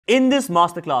In this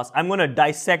masterclass, I'm going to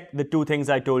dissect the two things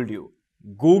I told you.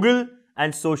 Google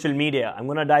and social media. I'm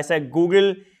going to dissect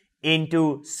Google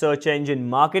into search engine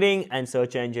marketing and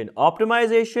search engine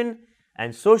optimization.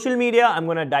 And social media, I'm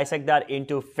going to dissect that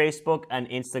into Facebook and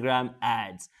Instagram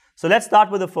ads. So let's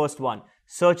start with the first one,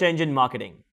 search engine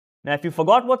marketing. Now, if you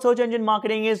forgot what search engine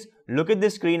marketing is, look at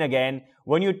this screen again.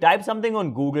 When you type something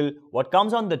on Google, what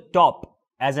comes on the top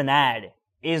as an ad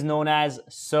is known as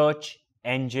search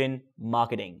engine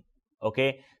marketing.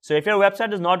 Okay, so if your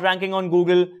website is not ranking on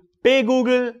Google, pay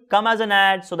Google, come as an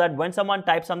ad so that when someone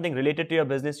types something related to your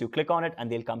business, you click on it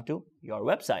and they'll come to your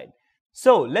website.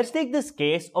 So let's take this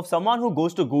case of someone who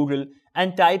goes to Google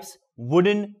and types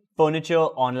wooden furniture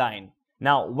online.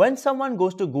 Now, when someone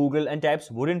goes to Google and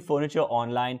types wooden furniture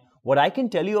online, what I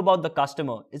can tell you about the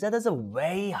customer is that there's a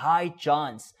very high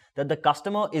chance that the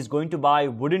customer is going to buy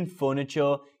wooden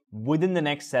furniture within the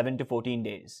next 7 to 14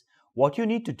 days. What you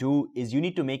need to do is you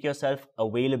need to make yourself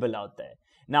available out there.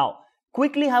 Now,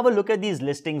 quickly have a look at these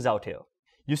listings out here.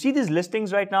 You see these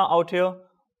listings right now out here?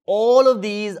 All of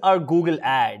these are Google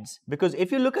ads, because if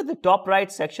you look at the top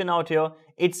right section out here,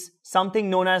 it's something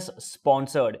known as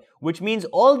sponsored, which means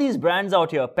all these brands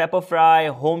out here,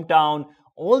 Pepperfry, Hometown,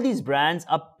 all these brands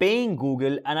are paying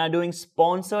Google and are doing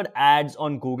sponsored ads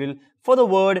on Google for the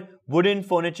word wooden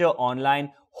furniture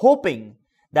online, hoping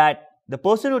that the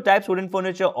person who types wooden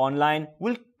furniture online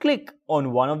will click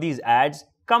on one of these ads,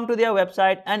 come to their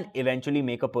website and eventually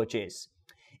make a purchase.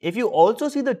 If you also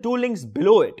see the two links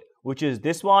below it, which is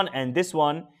this one and this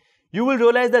one, you will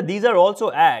realize that these are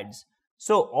also ads.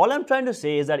 So all I'm trying to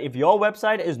say is that if your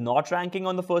website is not ranking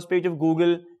on the first page of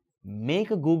Google,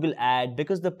 make a Google ad,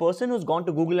 because the person who's gone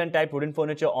to Google and typed wooden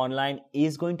furniture online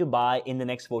is going to buy in the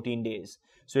next 14 days.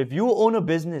 So if you own a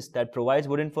business that provides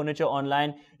wooden furniture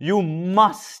online, you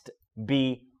must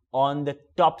be on the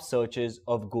top searches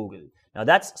of Google. Now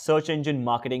that's search engine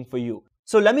marketing for you.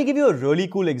 So let me give you a really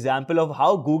cool example of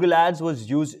how Google Ads was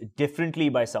used differently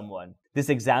by someone. This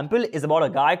example is about a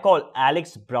guy called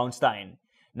Alex Brownstein.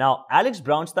 Now, Alex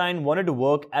Brownstein wanted to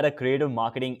work at a creative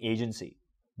marketing agency.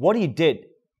 What he did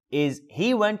is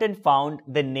he went and found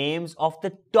the names of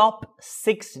the top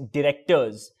 6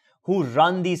 directors who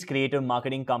run these creative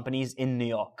marketing companies in New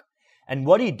York. And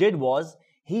what he did was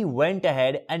he went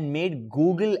ahead and made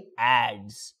Google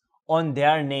ads on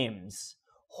their names,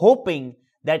 hoping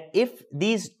that if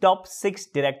these top 6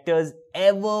 directors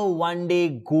ever one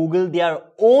day Google their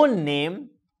own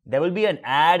name, there will be an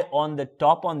ad on the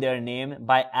top on their name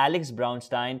by Alex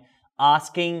Brownstein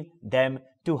asking them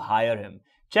to hire him.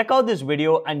 Check out this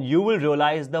video and you will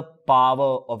realize the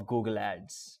power of Google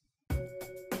Ads.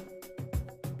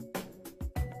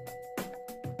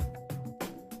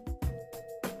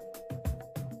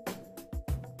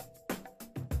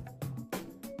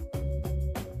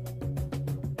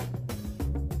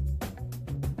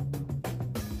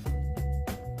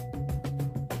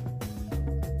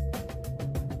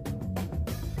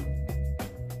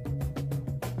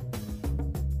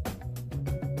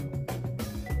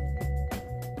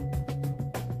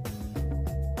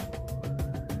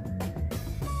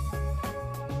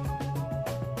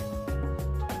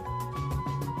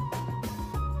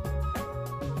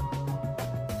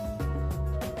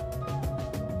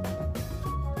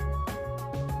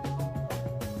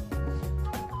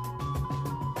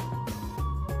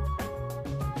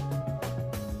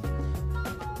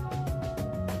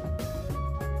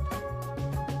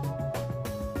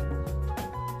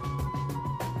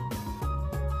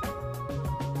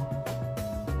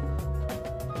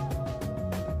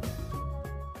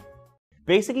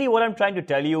 Basically, what I'm trying to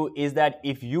tell you is that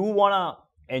if you want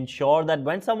to ensure that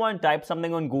when someone types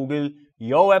something on Google,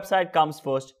 your website comes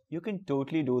first, you can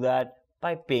totally do that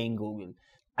by paying Google.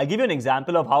 I'll give you an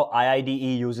example of how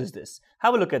IIDE uses this.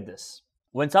 Have a look at this.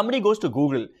 When somebody goes to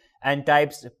Google and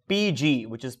types PG,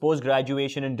 which is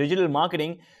post-graduation in digital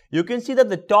marketing, you can see that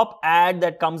the top ad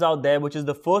that comes out there, which is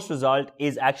the first result,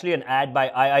 is actually an ad by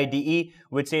IIDE,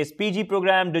 which says PG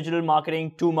program, digital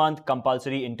marketing, 2-month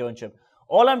compulsory internship.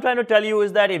 All I'm trying to tell you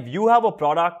is that if you have a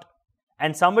product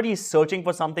and somebody is searching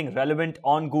for something relevant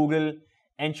on Google,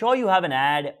 ensure you have an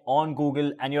ad on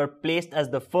Google and you're placed as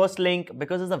the first link,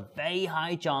 because there's a very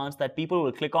high chance that people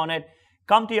will click on it,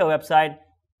 come to your website,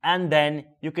 and then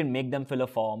you can make them fill a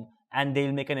form and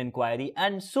they'll make an inquiry,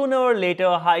 and sooner or later,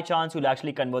 a high chance you'll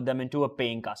actually convert them into a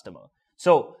paying customer.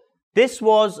 So this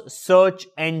was search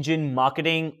engine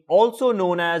marketing, also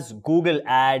known as Google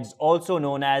Ads, also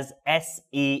known as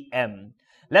SEM.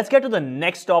 Let's get to the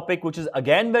next topic, which is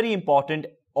again very important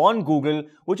on Google,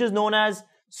 which is known as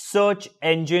search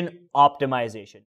engine optimization.